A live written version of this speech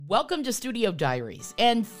Welcome to Studio Diaries,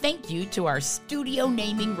 and thank you to our studio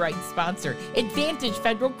naming rights sponsor, Advantage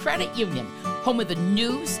Federal Credit Union, home of the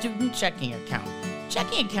new student checking account.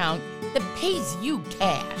 Checking account that pays you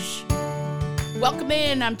cash. Welcome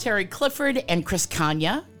in. I'm Terry Clifford, and Chris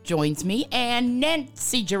Kanya joins me, and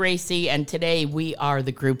Nancy Geraci, and today we are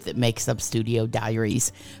the group that makes up Studio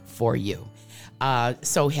Diaries for you.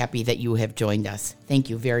 So happy that you have joined us. Thank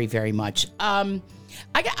you very, very much.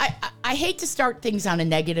 I hate to start things on a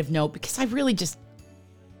negative note because I really just,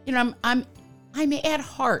 I'm at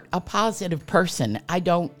heart a positive person. I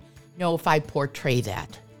don't know if I portray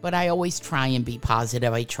that, but I always try and be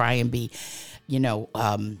positive. I try and be,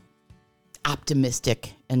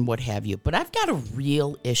 optimistic and what have you. But I've got a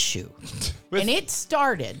real issue, and it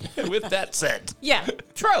started. With that said. Yeah,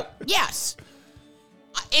 true. Yes.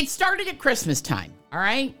 It started at Christmas time, all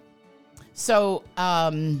right? So,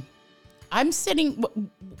 I'm sitting,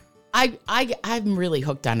 I'm really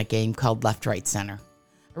hooked on a game called Left, Right, Center.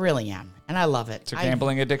 I really am, and I love it. It's a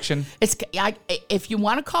gambling addiction? If you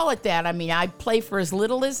want to call it that, I play for as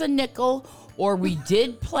little as a nickel, or we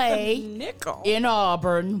did play nickel in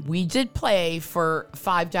Auburn. We did play for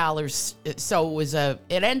 $5, so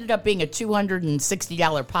it ended up being a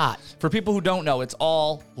 $260 pot. For people who don't know, it's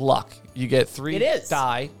all luck. You get three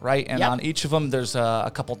die, right? And on each of them, there's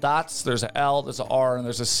a couple dots. There's an L, there's an R, and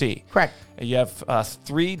there's a C. Correct. And you have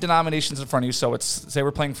three denominations in front of you. So say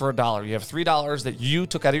we're playing for $1. You have $3 that you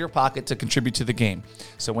took out of your pocket to contribute to the game.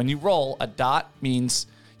 So when you roll, a dot means,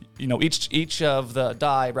 each of the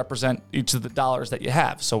die represent each of the dollars that you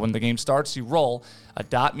have. So when the game starts, you roll. A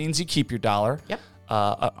dot means you keep your dollar. Yep.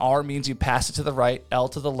 R means you pass it to the right, L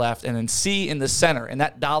to the left, and then C in the center. And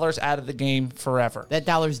that dollar's out of the game forever. That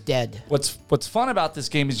dollar's dead. What's fun about this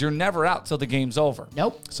game is you're never out till the game's over.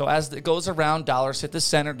 Nope. So as it goes around, dollars hit the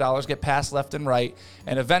center, dollars get passed left and right,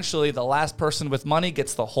 and eventually the last person with money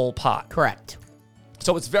gets the whole pot. Correct.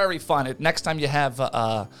 So it's very fun. Next time you have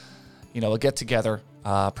a get-together,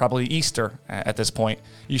 probably Easter at this point,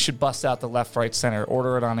 you should bust out the Left, Right, Center,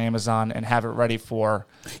 order it on Amazon, and have it ready for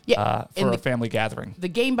a family gathering. The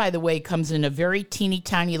game, by the way, comes in a very teeny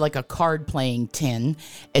tiny, like a card-playing tin.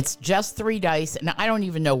 It's just 3 dice, and I don't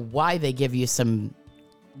even know why they give you some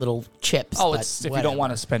little chips. Oh, it's if you don't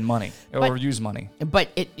want to spend money or use money. But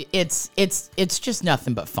it's just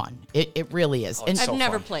nothing but fun. It really is. Oh, and I've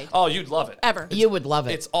never played. Oh, you'd love it. Ever. You would love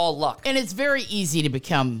it. It's all luck. And it's very easy to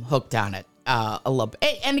become hooked on it. A little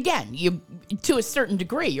bit. And again, you to a certain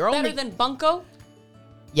degree, you're Better only than Bunko?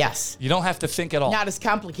 yes. You don't have to think at all. Not as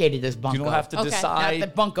complicated as Bunko. You don't have to Okay. decide. Not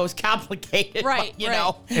that Bunko's complicated, Right, but, you right.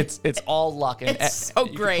 know. It's all luck. And It's so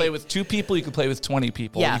you great. can play with 2 people. You can play with 20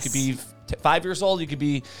 people. Yes. You could be 5 years old. You could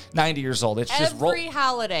be 90 years old. It's just roll. Every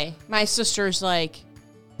holiday, my sister's like,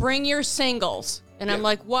 bring your singles. And I'm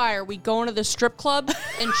like, why? Are we going to the strip club?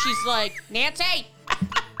 And she's like, Nancy,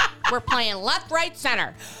 we're playing Left, Right,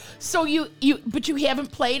 Center. So but you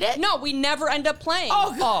haven't played it? No, we never end up playing.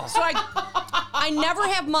 Oh. So I never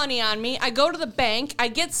have money on me. I go to the bank, I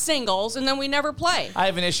get singles, and then we never play. I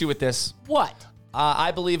have an issue with this. What?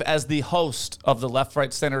 I believe as the host of the Left,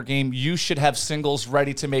 Right, Center game, you should have singles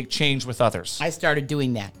ready to make change with others. I started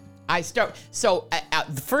doing that.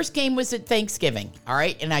 The first game was at Thanksgiving, all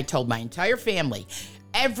right? And I told my entire family,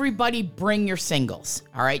 everybody bring your singles,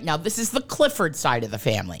 all right? Now, this is the Clifford side of the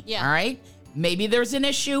family, Yeah. all right? Maybe there's an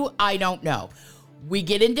issue. I don't know. We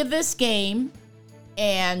get into this game,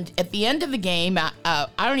 and at the end of the game, I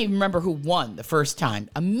don't even remember who won the first time.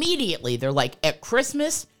 Immediately, they're like, at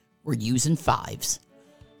Christmas, we're using 5s.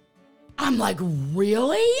 I'm like,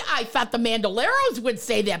 really? I thought the Mandoleros would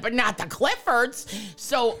say that, but not the Cliffords.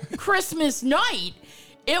 So Christmas night,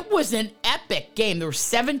 it was an epic game. There were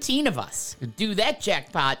 17 of us to do that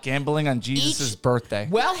jackpot. Gambling on Jesus' birthday.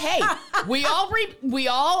 Well, hey, we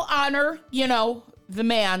all honor, the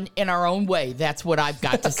man in our own way. That's what I've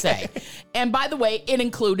got to say. And by the way, it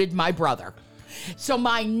included my brother. So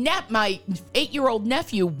my 8-year-old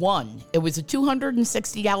nephew won. It was a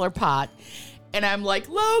 $260 pot. And I'm like,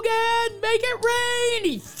 Logan, make it rain.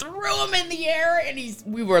 He threw him in the air, and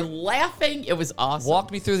we were laughing. It was awesome. Walk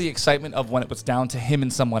me through the excitement of when it was down to him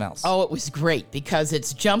and someone else. Oh, it was great because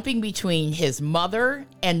it's jumping between his mother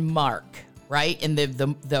and Mark, right? And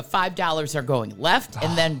the $5 are going left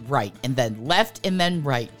and then right, and then left and then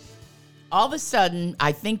right. All of a sudden,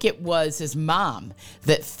 I think it was his mom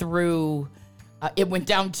that threw. It went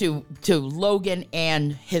down to Logan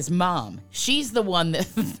and his mom. She's the one that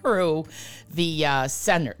threw the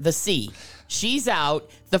center, the C. She's out.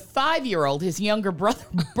 The 5-year-old, his younger brother,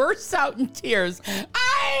 bursts out in tears.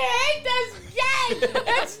 I hate this game.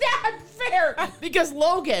 It's not fair. Because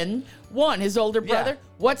Logan won, his older brother. Yeah.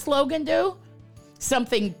 What's Logan do?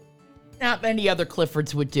 something not many other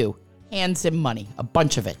Cliffords would do. Hands him money, a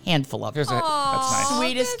bunch of it, handful of it. That's nice.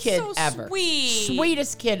 Sweetest that's kid so ever. sweet.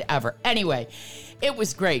 Sweetest kid ever. Anyway, it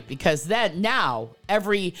was great because then now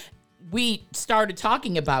we started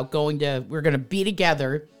talking about we're going to be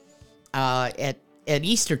together at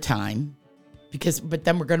Easter time but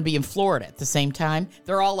then we're going to be in Florida at the same time.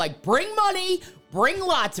 They're all like, bring money, bring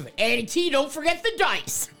lots of it. Annie T, don't forget the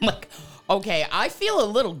dice. I'm like, okay, I feel a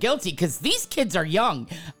little guilty because these kids are young.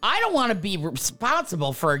 I don't want to be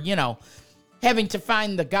responsible for, having to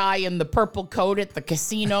find the guy in the purple coat at the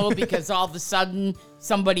casino because all of a sudden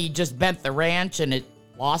somebody just bent the ranch and it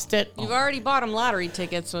lost it. You've already bought them lottery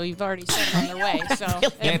tickets, so you've already sent them on their way. So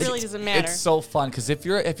it really doesn't matter. It's so fun because if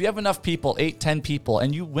you have enough people, 8, 10 people,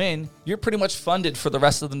 and you win, you're pretty much funded for the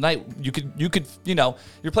rest of the night. You could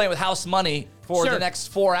you're playing with house money for the next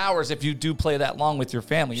 4 hours if you do play that long with your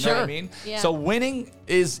family. You know what I mean? Yeah. So winning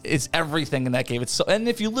is everything in that game. And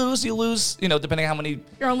if you lose, depending on how many.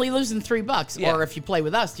 You're only losing $3, Yeah. or if you play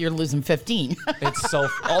with us, you're losing 15. It's so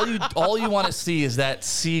all you want to see is that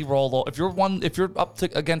C roll. If you're up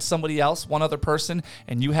against somebody else, one other person,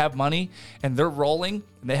 and you have money and they're rolling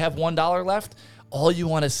and they have $1 left, all you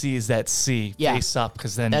want to see is that C face up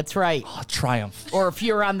because then That's right. Triumph. Or if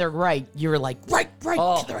you're on the right, you're like right to the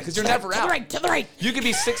right, because you're never out. To the right. You could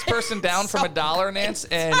be 6-person down from $1, Nance,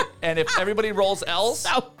 and if everybody rolls L's,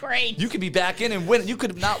 So great. you could be back in and win. You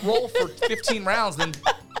could not roll for 15 rounds, then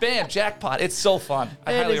bam, jackpot. It's so fun.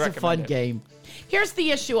 I highly recommend it. It is a fun game. Here's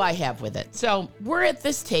the issue I have with it. So we're at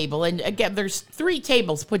this table, and again, there's 3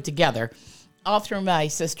 tables put together all through my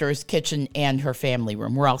sister's kitchen and her family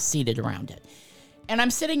room. We're all seated around it. And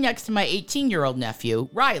I'm sitting next to my 18-year-old nephew,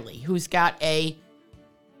 Riley, who's got a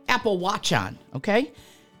Apple Watch on, okay?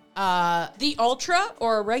 The Ultra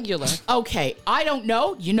or a regular? Okay, I don't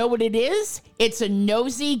know. You know what it is? It's a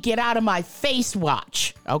nosy, get out of my face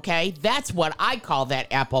watch, okay? That's what I call that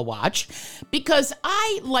Apple Watch because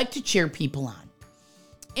I like to cheer people on.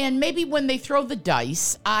 And maybe when they throw the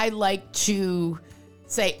dice, I like to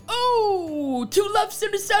say, oh, 2 lefts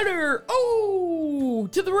in the center. Oh,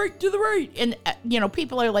 to the right. And,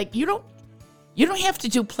 people are like, you don't have to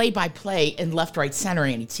do play-by-play in left, right, center,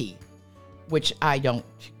 Annie T, which I don't,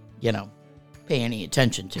 pay any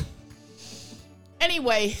attention to.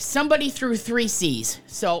 Anyway, somebody threw 3 C's.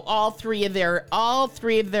 So all three of their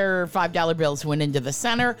 $5 bills went into the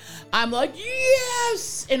center. I'm like,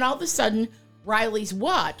 yes! And all of a sudden, Riley's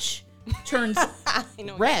watch turns I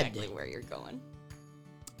know red. exactly where you're going.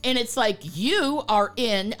 And it's like, you are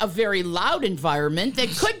in a very loud environment that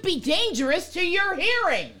could be dangerous to your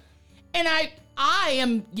hearing. And I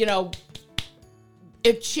am,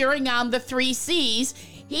 if cheering on the 3 C's.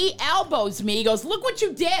 He elbows me. He goes, look what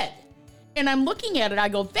you did. And I'm looking at it. I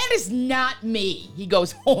go, that is not me. He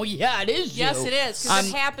goes, oh, yeah, it is you. Yes, it is. Because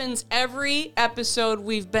it happens every episode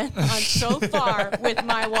we've been on so far with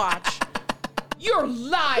my watch. You're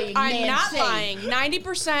lying, I'm Nancy. not lying.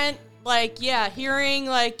 90%, hearing,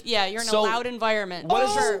 you're in a loud enviment.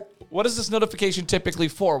 What is this notification typically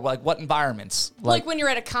for? Like, what environments? Like when you're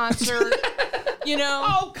at a concert,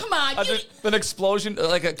 Oh, come on. An explosion,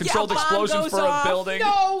 like a controlled explosion for a building?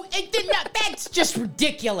 No, that's just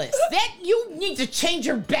ridiculous. That you need to change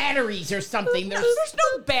your batteries or something. There's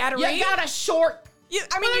no battery. You got a short. You There's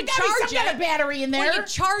charge gotta be some kind it. of battery in there. Well, you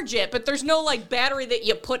charge it, but there's no battery that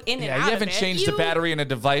you put in and Yeah, out you of haven't it. changed the battery in a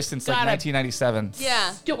device since gotta- 1997.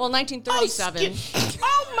 Yeah. Well, 1937.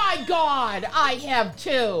 Oh my God, I have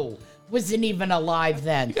 2. Wasn't even alive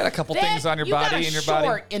then. You got a couple things on your body in your body.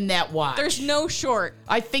 short in that watch. There's no short.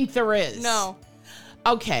 I think there is. No.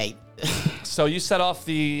 Okay. So you set off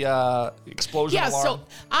the explosion Yeah, alarm? so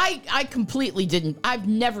I completely didn't. I've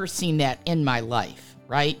never seen that in my life,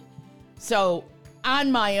 right? So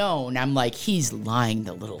on my own, I'm like, he's lying,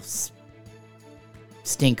 the little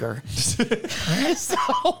stinker. So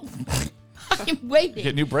I'm waiting.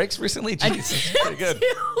 Get new brakes recently? Jeez, pretty good.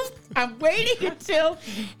 I'm waiting until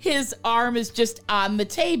his arm is just on the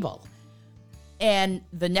table. And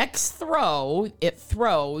the next throw,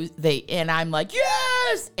 and I'm like,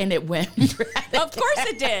 yes! And it went. Of course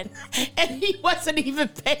it did. And he wasn't even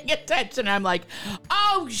paying attention. I'm like,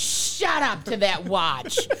 oh, shut up to that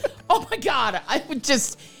watch. Oh my God.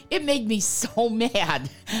 It made me so mad.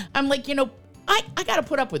 I'm like, I got to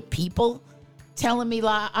put up with people telling me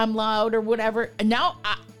I'm loud or whatever. And now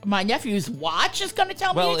my nephew's watch is going to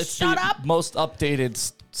tell me to it's shut the up? most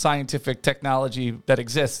updated scientific technology that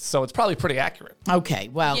exists, so it's probably pretty accurate. Okay,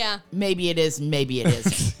 well, Yeah. maybe it is and maybe it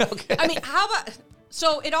isn't. I mean, how about...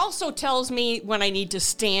 So it also tells me when I need to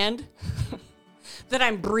stand. that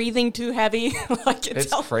I'm breathing too heavy. Like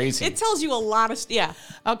It's crazy. It tells you a lot of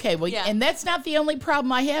Okay, well, Yeah. and that's not the only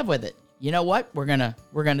problem I have with it. You know what? We're gonna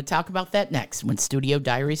talk about that next when Studio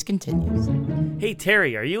Diaries continues. Hey,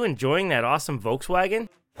 Terry, are you enjoying that awesome Volkswagen?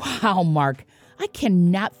 Wow, Mark, I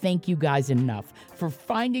cannot thank you guys enough for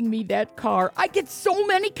finding me that car. I get so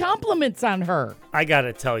many compliments on her. I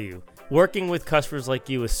gotta tell you, working with customers like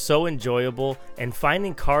you is so enjoyable, and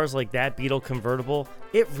finding cars like that Beetle convertible,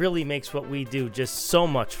 it really makes what we do just so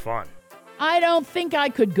much fun. I don't think I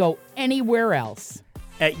could go anywhere else.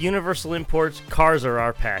 At Universal Imports, cars are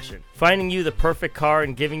our passion. Finding you the perfect car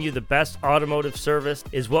and giving you the best automotive service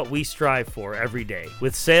is what we strive for every day.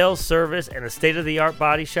 With sales, service, and a state-of-the-art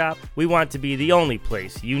body shop, we want to be the only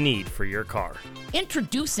place you need for your car.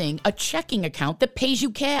 Introducing a checking account that pays you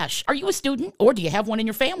cash. Are you a student or do you have one in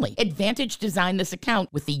your family? Advantage designed this account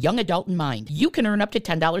with the young adult in mind. You can earn up to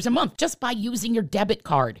 $10 a month just by using your debit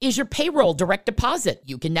card. Is your payroll direct deposit?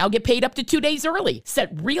 You can now get paid up to 2 days early. Set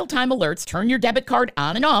real-time alerts, turn your debit card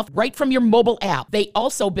on and off right from your mobile app. They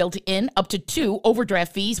also built in up to 2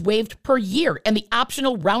 overdraft fees waived per year and the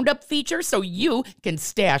optional roundup feature so you can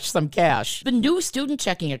stash some cash. The new student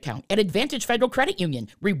checking account at Advantage Federal Credit Union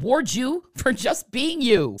rewards you for just being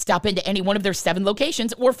you. Stop into any one of their 7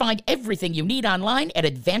 locations or find everything you need online at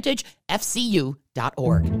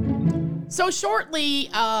AdvantageFCU.org. So shortly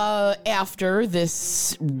after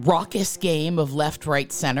this raucous game of left, right,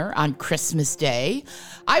 center on Christmas Day,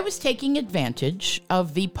 I was taking advantage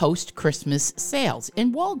of the post-Christmas sales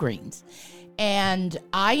in Walgreens. And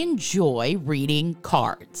I enjoy reading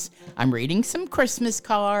cards. I'm reading some Christmas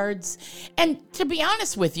cards. And to be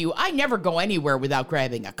honest with you, I never go anywhere without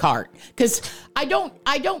grabbing a card. Because I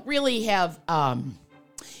don't really have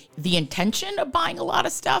the intention of buying a lot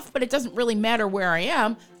of stuff, but it doesn't really matter where I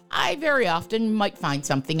am. I very often might find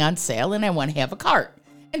something on sale and I want to have a cart.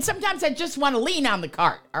 And sometimes I just want to lean on the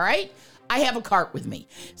cart, all right? I have a cart with me.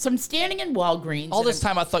 So I'm standing in Walgreens. All this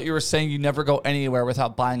time I thought you were saying you never go anywhere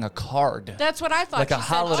without buying a card. That's what I thought. Like a she said.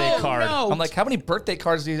 holiday Oh, card. no. I'm like, how many birthday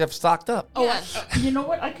cards do you have stocked up? Yeah. You know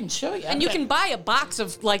what? I can show you. And you can buy a box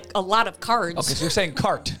of like a lot of cards. Okay, so you're saying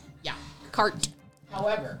cart. Yeah. Cart.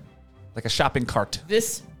 However, Like a shopping cart.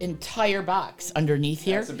 this entire box underneath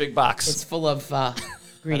here, It's a big box. it's full of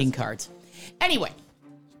greeting cards. Anyway,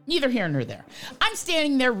 neither here nor there. I'm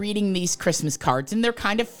standing there reading these Christmas cards, and they're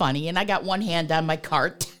kind of funny, and I got one hand on my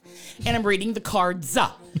cart, and I'm reading the cards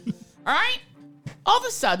up. All right? All of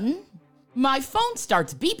a sudden, my phone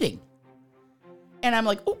starts beeping. And I'm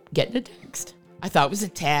like, oh, getting a text. I thought it was a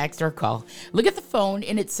text or a call. Look at the phone,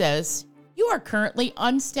 and it says, you are currently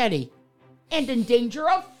unsteady and in danger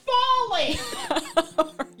of falling.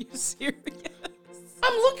 Are you serious?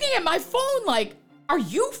 I'm looking at my phone like, are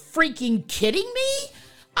you freaking kidding me?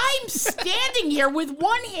 I'm standing here with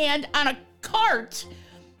one hand on a cart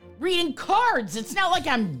reading cards. It's not like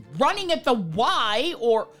I'm running at the Y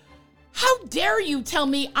or how dare you tell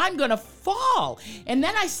me I'm going to fall? And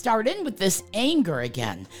then I start in with this anger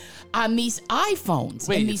again on these iPhones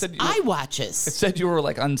Wait, and it these said you- iWatches. It said you were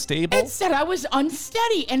like unstable. It said I was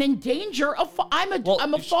unsteady and in danger of I'm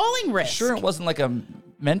a falling risk. Sure, it wasn't like a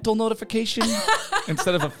mental notification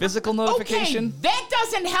instead of a physical notification. Okay, that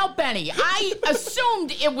doesn't help any. I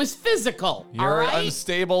assumed it was physical. all You're right?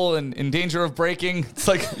 unstable and in danger of breaking. It's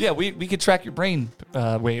like, yeah, we could track your brain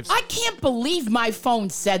waves. I can't believe my phone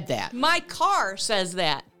said that. My car says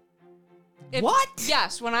that. What?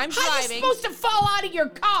 Yes, when I'm How are you driving. supposed to fall out of your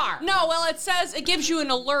car? No, well, it says it gives you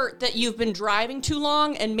an alert that you've been driving too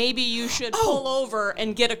long and maybe you should pull over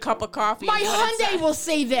and get a cup of coffee. My is what it Hyundai says. will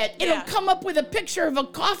say that. Yeah. It'll come up with a picture of a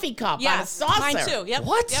coffee cup on a Yes, saucer. mine too. Yep.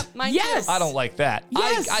 What? Yep, mine Yes. too. I don't like that.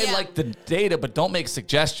 Yes. I Yeah. like the data, but don't make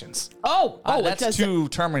suggestions. Oh, it That's does too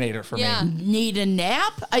Terminator for Yeah. me. Need a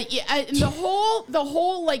nap? And the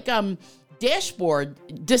whole like dashboard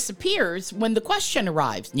disappears when the question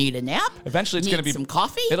arrives. Need a nap? Eventually, it's Need going to be some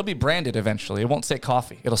coffee. It'll be branded eventually. It won't say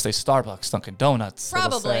coffee. It'll say Starbucks, Dunkin' Donuts. It'll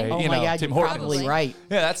Probably. say, Oh you my know, God, Tim you're Hortons. probably right.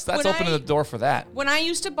 Yeah, that's When opening I- the door for that. When I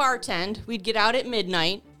used to bartend, we'd get out at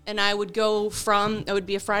midnight and I would go from, it would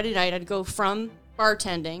be a Friday night, I'd go from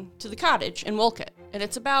bartending to the cottage in Wolcott. And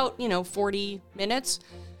it's about, 40 minutes.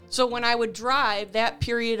 So when I would drive that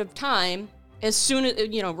period of time, as soon as,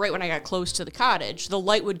 right when I got close to the cottage, the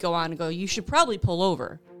light would go on and go, you should probably pull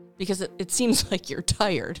over because it seems like you're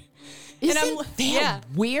tired. Isn't I'm- that yeah.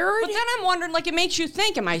 weird? But then I'm wondering, like, it makes you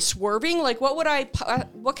think: am I swerving? Like, what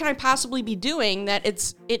can I possibly be doing that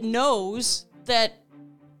it knows that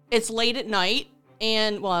it's late at night,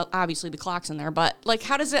 and well, obviously the clock's in there, but like,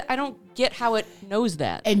 how does it? I don't get how it knows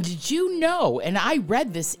that. And did you know, and I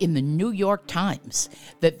read this in the New York Times,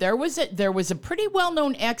 that there was a pretty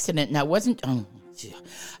well-known accident, and I wasn't,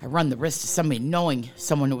 I run the risk of somebody knowing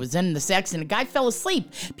someone who was in this accident. A guy fell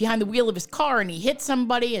asleep behind the wheel of his car and he hit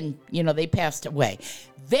somebody and, they passed away.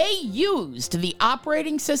 They used the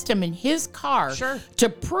operating system in his car to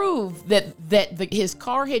prove that his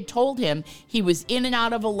car had told him he was in and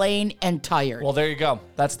out of a lane and tired. Well, there you go.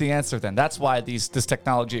 That's the answer then. That's why this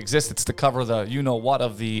technology exists. It's to cover the you-know-what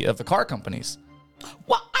of the car companies.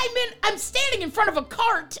 Well, I'm standing in front of a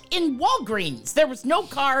cart in Walgreens. There was no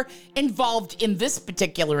car involved in this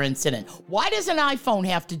particular incident. Why does an iPhone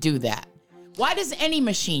have to do that? Why does any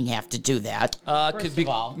machine have to do that? Could be,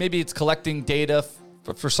 maybe it's collecting data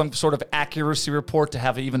for some sort of accuracy report to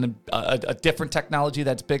have even a different technology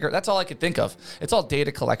that's bigger. That's all I could think of. It's all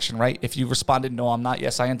data collection, right? If you responded, no, I'm not,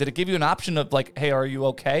 yes, I am. Did it give you an option of like, hey, are you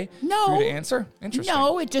okay? No. For you to answer? Interesting.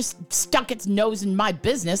 No, it just stuck its nose in my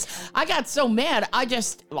business. I got so mad, I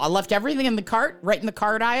left everything in the cart, right in the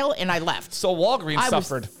cart aisle, and I left. So Walgreens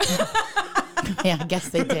suffered. Yeah, I guess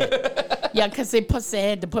they did. Yeah, because they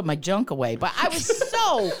had to put my junk away. But I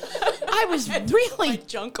was really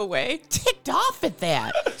junk away. Ticked off at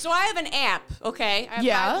that. So I have an app, okay? I have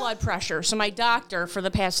high blood pressure. So my doctor for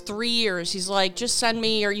the past 3 years, he's like, just send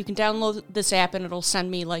me, or you can download this app and it'll send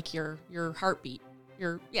me like your heartbeat.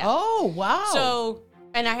 Oh, wow. So,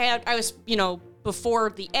 and I was,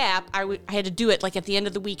 before the app, I had to do it like at the end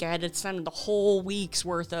of the week. I had to send the whole week's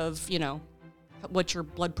worth of, what your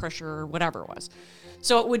blood pressure or whatever it was.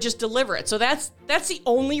 So it would just deliver it. So that's the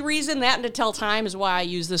only reason, that and to tell time, is why I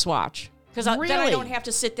use this watch. Because then I don't have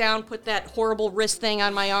to sit down, put that horrible wrist thing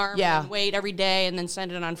on my arm, and wait every day, and then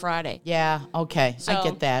send it on Friday. Yeah, okay. So, I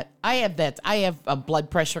get that. I have that. I have a blood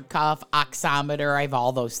pressure cuff, oximeter. I have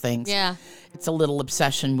all those things. Yeah. It's a little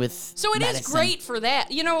obsession with So it medicine. is great for that.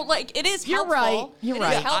 It is You're helpful. right. You're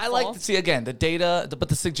right. Is helpful. I like to see, again, the data, but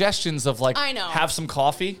the suggestions of like, I know. have some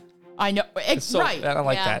coffee. I know. So, right. I don't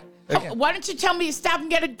like that. Again. Why don't you tell me to stop and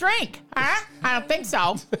get a drink? Huh? I don't think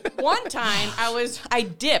so. One time I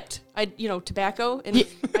dipped, tobacco, and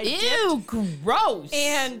I Ew, dipped, gross.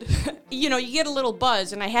 and you get a little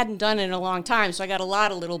buzz, and I hadn't done it in a long time, so I got a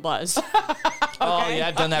lot of little buzz. Oh yeah,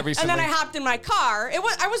 I've done that recently. And then I hopped in my car.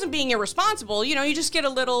 I wasn't being irresponsible, you just get a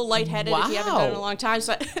little lightheaded if you haven't done it in a long time.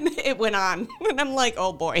 So it went on, and I'm like,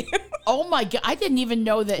 oh boy. Oh my God, I didn't even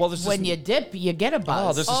know that there's when you dip, you get a buzz.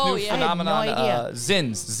 Oh, there's this new yeah. phenomenon, I had no idea.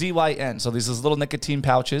 ZYN, Z-Y-N. So these little nicotine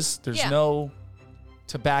pouches. There's no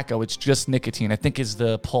tobacco. It's just nicotine, I think, is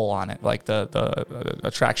the pull on it, like the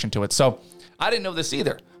attraction to it. So I didn't know this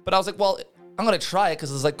either. But I was like, well, I'm going to try it because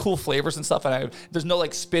there's like cool flavors and stuff. And there's no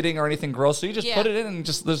like spitting or anything gross. So you just put it in and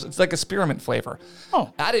it's like a spearmint flavor.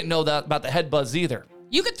 Oh. I didn't know that about the head buzz either.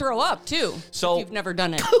 You could throw up too. So if you've never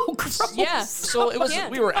done it. Oh, gross. Yeah. So it was.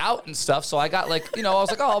 We were out and stuff. So I got like, I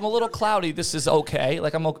was like, oh, I'm a little cloudy. This is okay.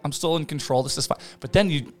 Like I'm still in control. This is fine. But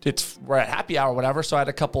then we're at happy hour or whatever. So I had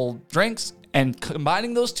a couple drinks, and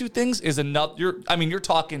combining those two things is enough. You're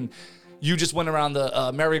talking. You just went around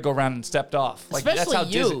the merry-go-round and stepped off. Like, Especially that's how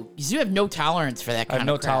you, because you have no tolerance for that I have kind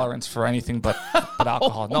no of crap. tolerance for anything but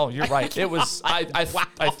alcohol. No, you're right. It was. I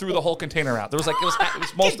threw the whole container out. There was like it was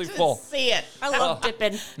mostly full. See it. I love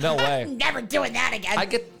dipping. No way. I'm never doing that again. I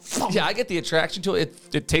get the attraction to it.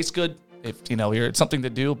 It tastes good. If it's something to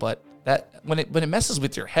do, but that when it messes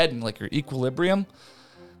with your head and like your equilibrium,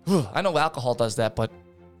 I know alcohol does that, but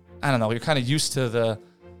I don't know. You're kind of used to the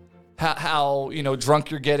how drunk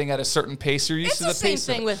you're getting at a certain pace. You're used It's to the the same pace.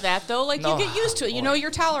 thing with that, though. Like, No. you get used to it. You know your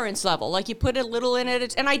tolerance level. Like, you put a little in at a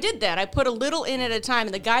and I did that. I put a little in at a time,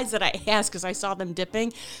 and the guys that I asked, because I saw them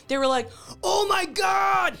dipping, they were like, oh, my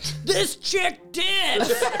God, this chick did.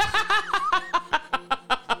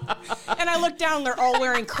 And I look down, they're all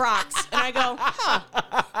wearing Crocs. And I go, huh,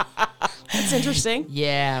 that's interesting.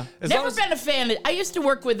 Yeah. As Never long as- been a fan. I used to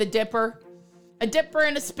work with a dipper and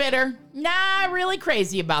a spitter. Nah, really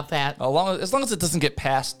crazy about that. As long as it doesn't get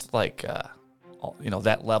past like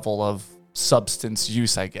that level of substance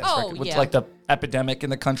use, I guess. Oh, With yeah. like the epidemic in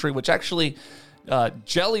the country, which actually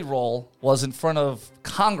Jelly Roll was in front of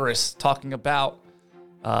Congress talking about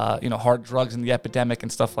hard drugs and the epidemic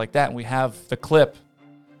and stuff like that. And we have the clip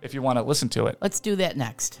if you want to listen to it. Let's do that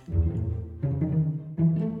next.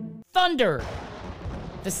 Thunder.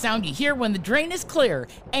 The sound you hear when the drain is clear.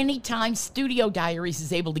 Anytime Studio Diaries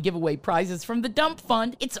is able to give away prizes from the Dump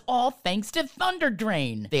Fund, it's all thanks to Thunder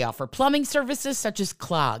Drain. They offer plumbing services such as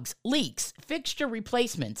clogs, leaks, fixture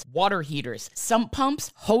replacements, water heaters, sump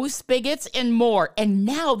pumps, hose spigots, and more. And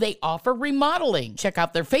now they offer remodeling. Check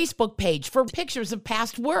out their Facebook page for pictures of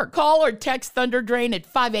past work. Call or text Thunder Drain at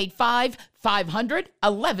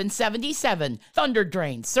 585-500-1177. Thunder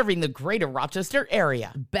Drain, serving the greater Rochester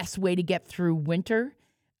area. Best way to get through winter?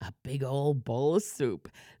 a big old bowl of soup.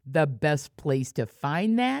 The best place to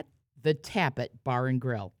find that? The Tappet Bar and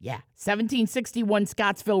Grill. Yeah, 1761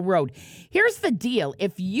 Scottsville Road. Here's the deal.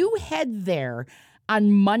 If you head there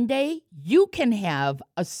on Monday, you can have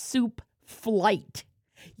a soup flight.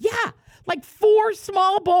 Yeah, like 4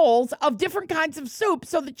 small bowls of different kinds of soup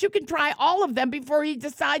so that you can try all of them before you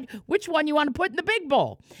decide which one you want to put in the big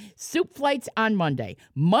bowl. Soup flights on Monday.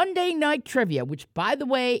 Monday night trivia, which, by the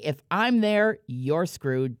way, if I'm there, you're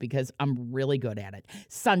screwed because I'm really good at it.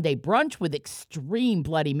 Sunday brunch with extreme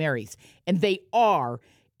Bloody Marys, and they are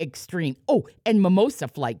extreme. Oh, and mimosa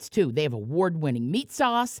flights, too. They have award-winning meat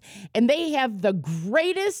sauce, and they have the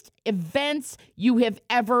greatest events you have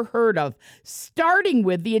ever heard of, starting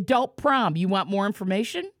with the adult prom. You want more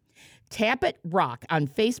information? Tappet Rock on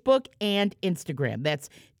Facebook and Instagram. That's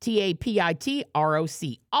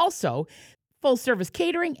TAPITROC. Also, full-service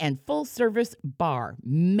catering and full-service bar.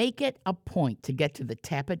 Make it a point to get to the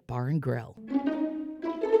Tappet Bar and Grill.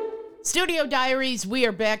 Studio Diaries, we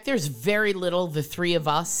are back. There's very little the three of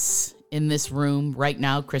us in this room right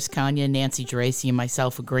now, Chris Kanya, Nancy Geraci, and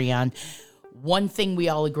myself agree on. One thing we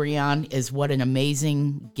all agree on is what an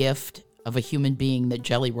amazing gift of a human being that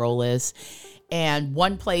Jelly Roll is. And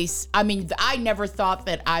one place, I mean, I never thought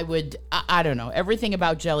that I would, I don't know, everything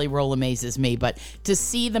about Jelly Roll amazes me, but to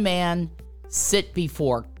see the man sit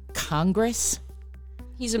before Congress.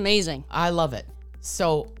 He's amazing. I love it.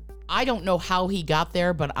 So I don't know how he got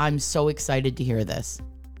there, but I'm so excited to hear this.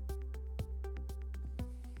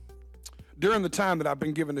 During the time that I've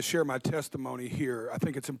been given to share my testimony here, I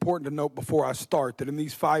think it's important to note before I start that in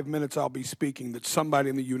these 5 minutes I'll be speaking that somebody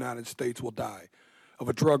in the United States will die of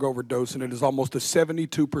a drug overdose, and it is almost a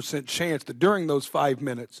 72% chance that during those 5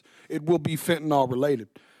 minutes it will be fentanyl related.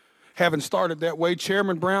 Having started that way,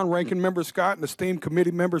 Chairman Brown, Ranking Member Scott, and esteemed committee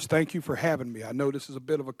members, thank you for having me. I know this is a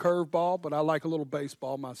bit of a curveball, but I like a little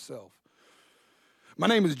baseball myself. My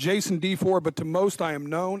name is Jason D. Ford, but to most I am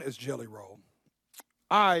known as Jelly Roll.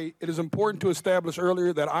 It is important to establish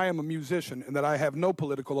earlier that I am a musician and that I have no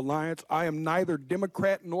political alliance. I am neither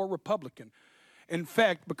Democrat nor Republican. In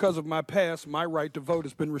fact, because of my past, my right to vote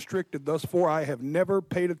has been restricted. Thus far, I have never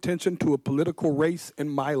paid attention to a political race in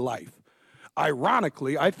my life.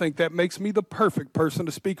 Ironically, I think that makes me the perfect person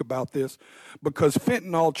to speak about this because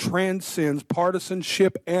fentanyl transcends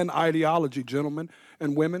partisanship and ideology, gentlemen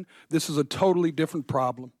and women. This is a totally different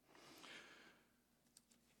problem.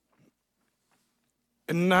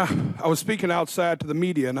 And I was speaking outside to the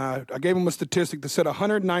media, and I gave them a statistic that said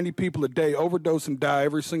 190 people a day overdose and die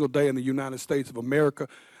every single day in the United States of America.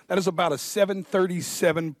 That is about a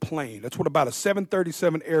 737 plane. That's what about a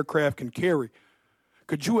 737 aircraft can carry.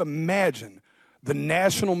 Could you imagine the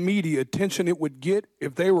national media attention it would get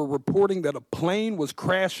if they were reporting that a plane was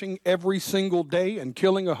crashing every single day and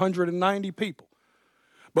killing 190 people?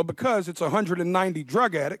 But because it's 190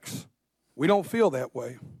 drug addicts, we don't feel that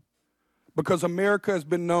way. Because America has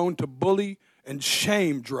been known to bully and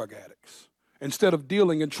shame drug addicts instead of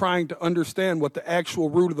dealing and trying to understand what the actual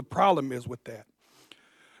root of the problem is with that.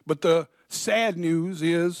 But the sad news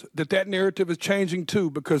is that narrative is changing too,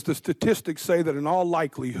 because the statistics say that in all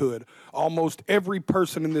likelihood, almost every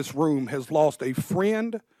person in this room has lost a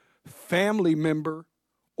friend, family member,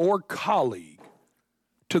 or colleague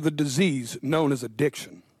to the disease known as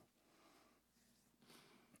addiction.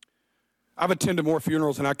 I've attended more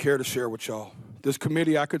funerals than I care to share with y'all. This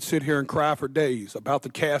committee, I could sit here and cry for days about the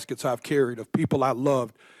caskets I've carried of people I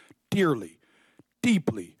loved dearly,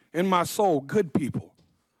 deeply, in my soul, good people,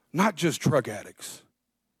 not just drug addicts,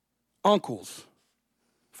 uncles,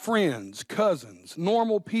 friends, cousins,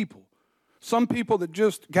 normal people. Some people that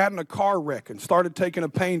just got in a car wreck and started taking a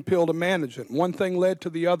pain pill to manage it. One thing led to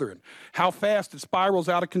the other. And how fast it spirals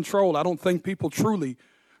out of control, I don't think people truly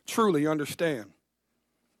understand.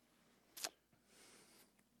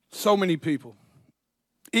 So many people.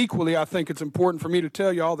 Equally, I think it's important for me to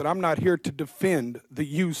tell y'all that I'm not here to defend the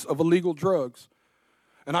use of illegal drugs.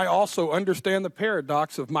 And I also understand the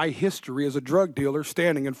paradox of my history as a drug dealer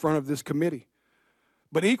standing in front of this committee.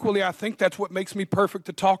 But equally, I think that's what makes me perfect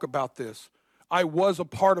to talk about this. I was a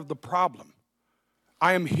part of the problem.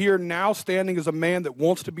 I am here now standing as a man that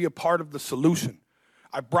wants to be a part of the solution.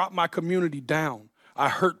 I brought my community down. I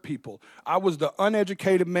hurt people. I was the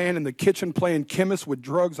uneducated man in the kitchen playing chemist with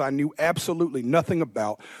drugs I knew absolutely nothing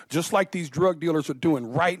about, just like these drug dealers are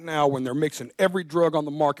doing right now when they're mixing every drug on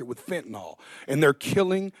the market with fentanyl, and they're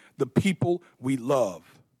killing the people we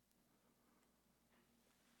love.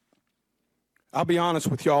 I'll be honest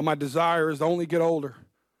with y'all, my desire is to only get older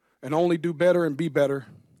and only do better and be better.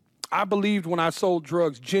 I believed when I sold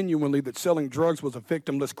drugs genuinely that selling drugs was a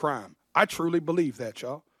victimless crime. I truly believe that,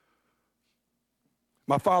 y'all.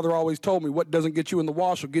 My father always told me what doesn't get you in the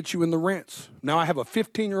wash will get you in the rinse. Now I have a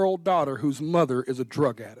 15-year-old daughter whose mother is a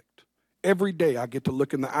drug addict. Every day I get to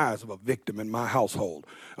look in the eyes of a victim in my household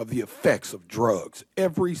of the effects of drugs.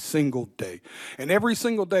 Every single day. And every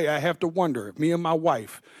single day I have to wonder, if me and my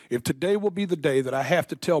wife, if today will be the day that I have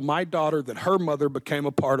to tell my daughter that her mother became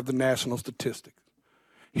a part of the national statistics.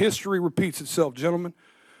 History repeats itself, gentlemen.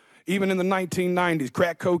 Even in the 1990s,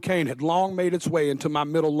 crack cocaine had long made its way into my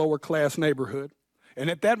middle lower class neighborhood. And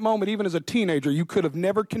at that moment, even as a teenager, you could have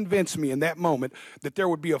never convinced me in that moment that there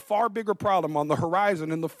would be a far bigger problem on the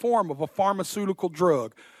horizon in the form of a pharmaceutical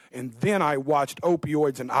drug. And then I watched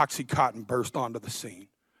opioids and Oxycontin burst onto the scene.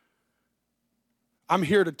 I'm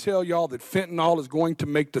here to tell y'all that fentanyl is going to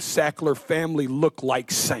make the Sackler family look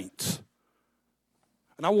like saints.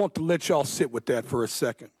 And I want to let y'all sit with that for a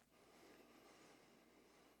second.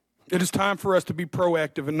 It is time for us to be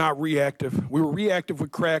proactive and not reactive. We were reactive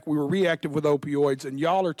with crack. We were reactive with opioids. And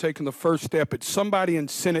y'all are taking the first step at somebody in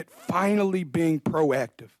Senate finally being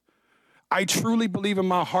proactive. I truly believe in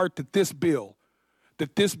my heart that this bill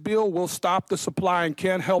will stop the supply and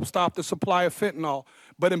can help stop the supply of fentanyl.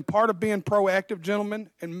 But in part of being proactive, gentlemen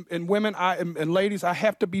and women and ladies, I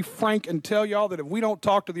have to be frank and tell y'all that if we don't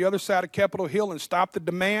talk to the other side of Capitol Hill and stop the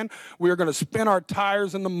demand, we are going to spin our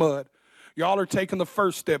tires in the mud. Y'all are taking the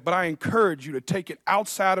first step, but I encourage you to take it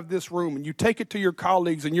outside of this room and you take it to your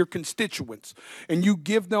colleagues and your constituents and you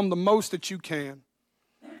give them the most that you can.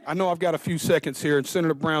 I know I've got a few seconds here, and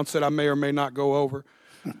Senator Brown said I may or may not go over.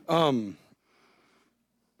 All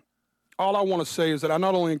I want to say is that I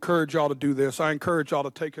not only encourage y'all to do this, I encourage y'all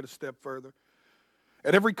to take it a step further.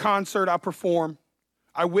 At every concert I perform,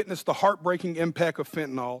 I witness the heartbreaking impact of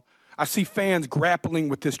fentanyl. I see fans grappling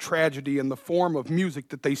with this tragedy in the form of music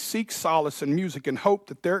that they seek solace in music and hope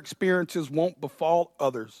that their experiences won't befall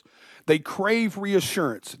others. They crave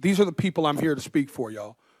reassurance. These are the people I'm here to speak for,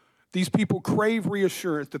 y'all. These people crave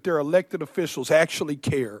reassurance that their elected officials actually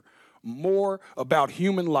care more about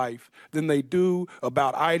human life than they do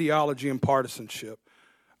about ideology and partisanship.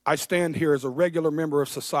 I stand here as a regular member of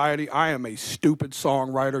society. I am a stupid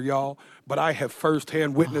songwriter, y'all, but I have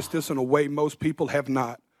firsthand witnessed this in a way most people have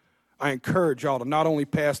not. I encourage y'all to not only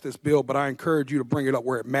pass this bill, but I encourage you to bring it up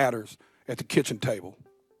where it matters, at the kitchen table.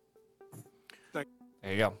 There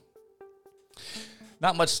you go.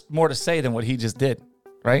 Not much more to say than what he just did,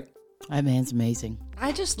 right? That man's amazing.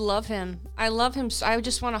 I just love him. I love him. I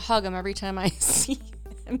just want to hug him every time I see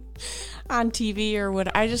him on TV or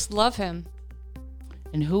what. I just love him.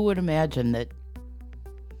 And who would imagine that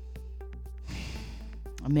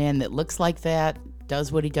a man that looks like that, does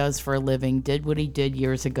what he does for a living, did what he did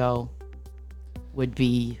years ago, would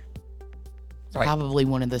be probably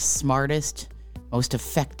one of the smartest, most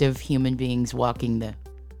effective human beings walking the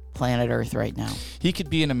planet Earth right now. He could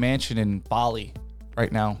be in a mansion in Bali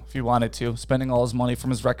right now if he wanted to, spending all his money from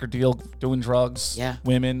his record deal, doing drugs,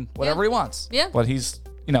 women, whatever he wants. Yeah. But he's,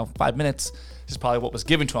 5 minutes is probably what was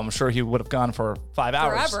given to him. I'm sure he would have gone for 5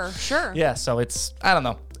 hours. Forever, sure. Yeah, so I don't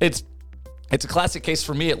know. It's a classic case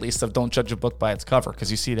for me, at least, of don't judge a book by its cover,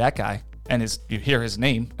 because you see that guy and you hear his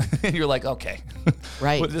name and you're like, okay,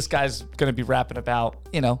 right. Well, this guy's going to be rapping about,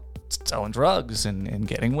 selling drugs and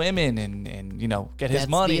getting women and get his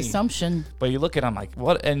money. That's the assumption. But you look at him like,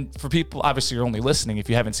 what? And for people, obviously, you're only listening if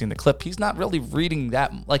you haven't seen the clip. He's not really reading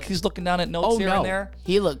that. Like, he's looking down at notes and there.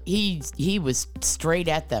 He was straight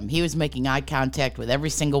at them. He was making eye contact with every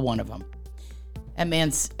single one of them. That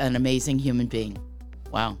man's an amazing human being.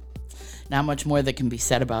 Wow. Not much more that can be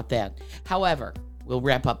said about that. However, we'll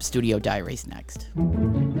wrap up Studio Diaries next.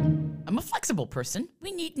 I'm a flexible person.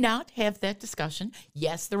 We need not have that discussion.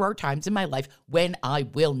 Yes, there are times in my life when I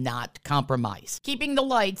will not compromise. Keeping the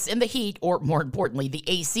lights and the heat, or more importantly, the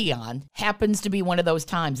AC on, happens to be one of those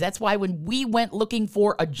times. That's why when we went looking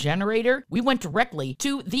for a generator, we went directly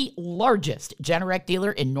to the largest Generac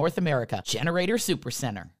dealer in North America, Generator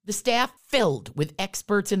Supercenter. The staff filled with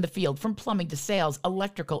experts in the field, from plumbing to sales,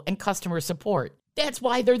 electrical, and customer support. That's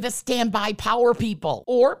why they're the standby power people.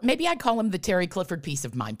 Or maybe I call them the Terry Clifford Peace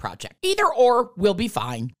of Mind Project. Either or will be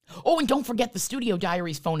fine. Oh, and don't forget the Studio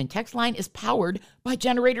Diaries phone and text line is powered by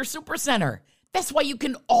Generator Supercenter. That's why you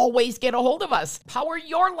can always get a hold of us. Power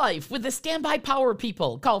your life with the standby power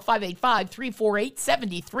people. Call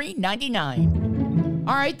 585-348-7399.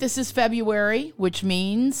 All right, this is February, which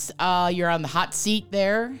means you're on the hot seat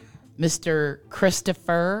there, Mr.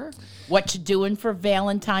 Christopher. What you doing for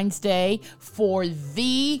Valentine's Day for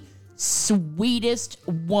the sweetest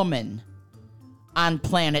woman on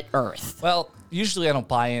planet Earth? Well, usually I don't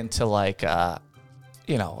buy into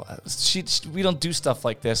we don't do stuff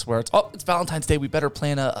like this where it's Valentine's Day. We better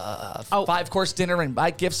plan a 5-course dinner and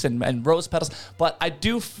buy gifts and rose petals. But I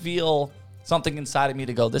do feel something inside of me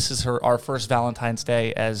to go, this is our first Valentine's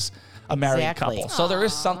Day as a married couple. So there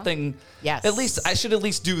is something, at least I should at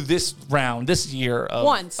least do this year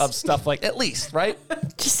of stuff like, at least, right?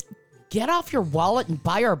 Just get off your wallet and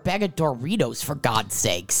buy her a bag of Doritos, for God's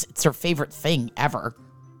sakes. It's her favorite thing ever.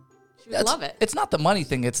 She would love it. It's not the money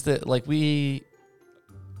thing. It's that, like, we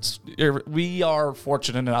are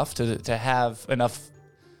fortunate enough to have enough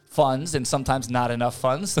funds, and sometimes not enough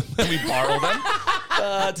funds. We borrow them.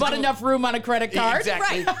 But enough room on a credit card.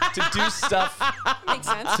 Exactly. Right. To do stuff. Makes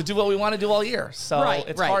sense. To do what we want to do all year. So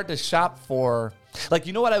it's hard to shop for. Like,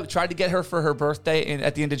 you know what I tried to get her for her birthday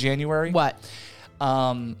at the end of January? What?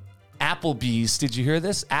 Applebee's. Did you hear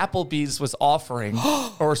this? Applebee's was offering,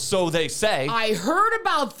 or so they say. I heard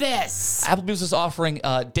about this. Applebee's was offering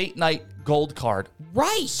a date night gold card.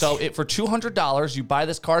 Right. So for $200, you buy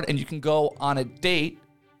this card and you can go on a date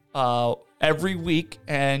every week,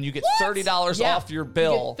 and you get $30 off your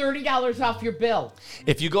bill. You get $30 off your bill.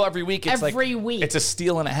 If you go every week, it's it's a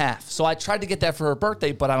steal and a half. So I tried to get that for her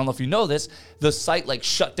birthday, but I don't know if you know this. The site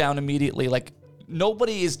shut down immediately.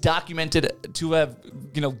 Nobody is documented to have,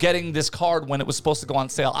 getting this card when it was supposed to go on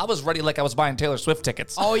sale. I was ready I was buying Taylor Swift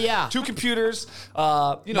tickets. Oh, yeah. 2 computers.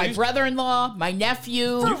 My brother-in-law, my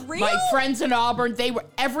nephew, my friends in Auburn,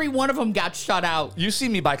 every one of them got shut out. You see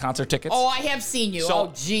me buy concert tickets. Oh, I have seen you.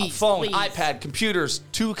 So, geez. Phone, please. iPad, computers,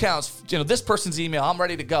 2 accounts, this person's email. I'm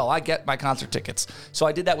ready to go. I get my concert tickets. So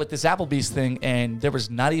I did that with this Applebee's thing, and there was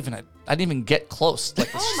not even I didn't even get close. The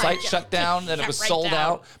site shut down, and it was sold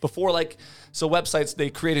out before, so websites, they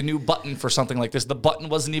create a new button for something like this. The button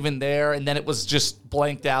wasn't even there, and then it was just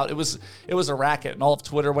blanked out. It was a racket, and all of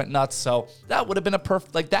Twitter went nuts. So that would have been a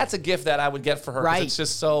perfect, that's a gift that I would get for her. Right. It's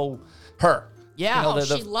just so her. Yeah.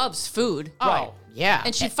 She loves food. Right. Oh, yeah.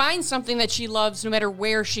 And she finds something that she loves no matter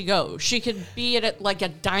where she goes. She could be at a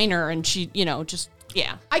diner, and she,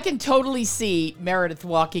 yeah. I can totally see Meredith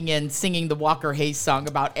walking in singing the Walker Hayes song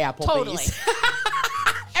about Applebee's. Totally.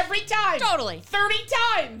 Every time. Totally. 30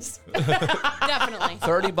 times. Definitely.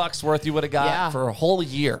 $30 worth you would have got for a whole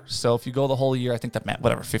year. So if you go the whole year, I think that meant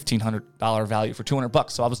 $1,500 value for $200.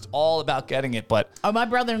 So I was all about getting it, but my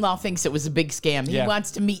brother-in-law thinks it was a big scam. He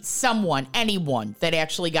wants to meet anyone that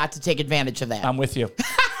actually got to take advantage of that. I'm with you.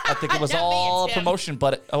 I think it was all a promotion,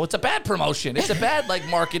 but it's a bad promotion. It's a bad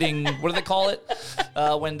marketing. What do they call it?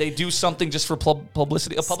 When they do something just for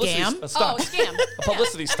publicity, a publicity Scam? a stunt. Oh, a scam. A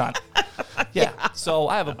publicity stunt. Yeah. So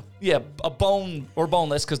I have a bone or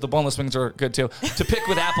boneless, because the boneless wings are good too, to pick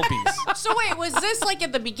with Applebee's. So wait, was this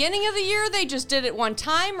at the beginning of the year? They just did it one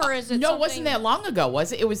time, or is it? No, it wasn't that long ago,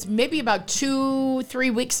 was it? It was maybe about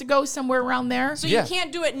 2-3 weeks ago, somewhere around there. So you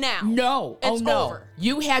can't do it now. No. It's no. over.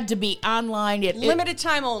 You had to be online. Limited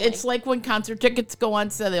time only. It's like when concert tickets go on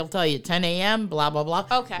sale, they'll tell you 10 a.m., blah, blah, blah.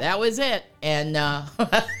 Okay. That was it. And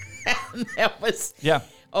that was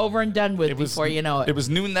over and done with before you know it. It was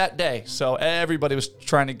noon that day, so everybody was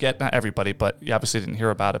trying to get, not everybody, but you obviously didn't hear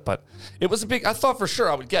about it, but it was I thought for sure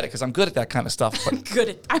I would get it, because I'm good at that kind of stuff. But I'm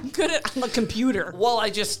good at on the computer. Well,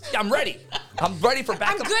 I'm ready. I'm ready for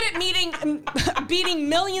backup. I'm good at beating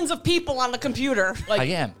millions of people on the computer. I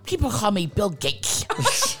am. People call me Bill Gates.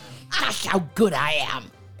 That's how good I am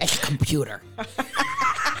at a computer.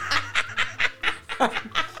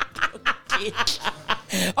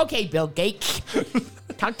 Okay, Bill Gates.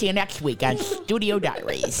 Talk to you next week on Studio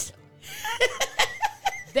Diaries.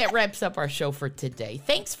 That wraps up our show for today.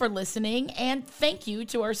 Thanks for listening, and thank you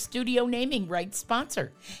to our studio naming rights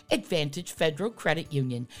sponsor, Advantage Federal Credit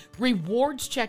Union. Rewards checking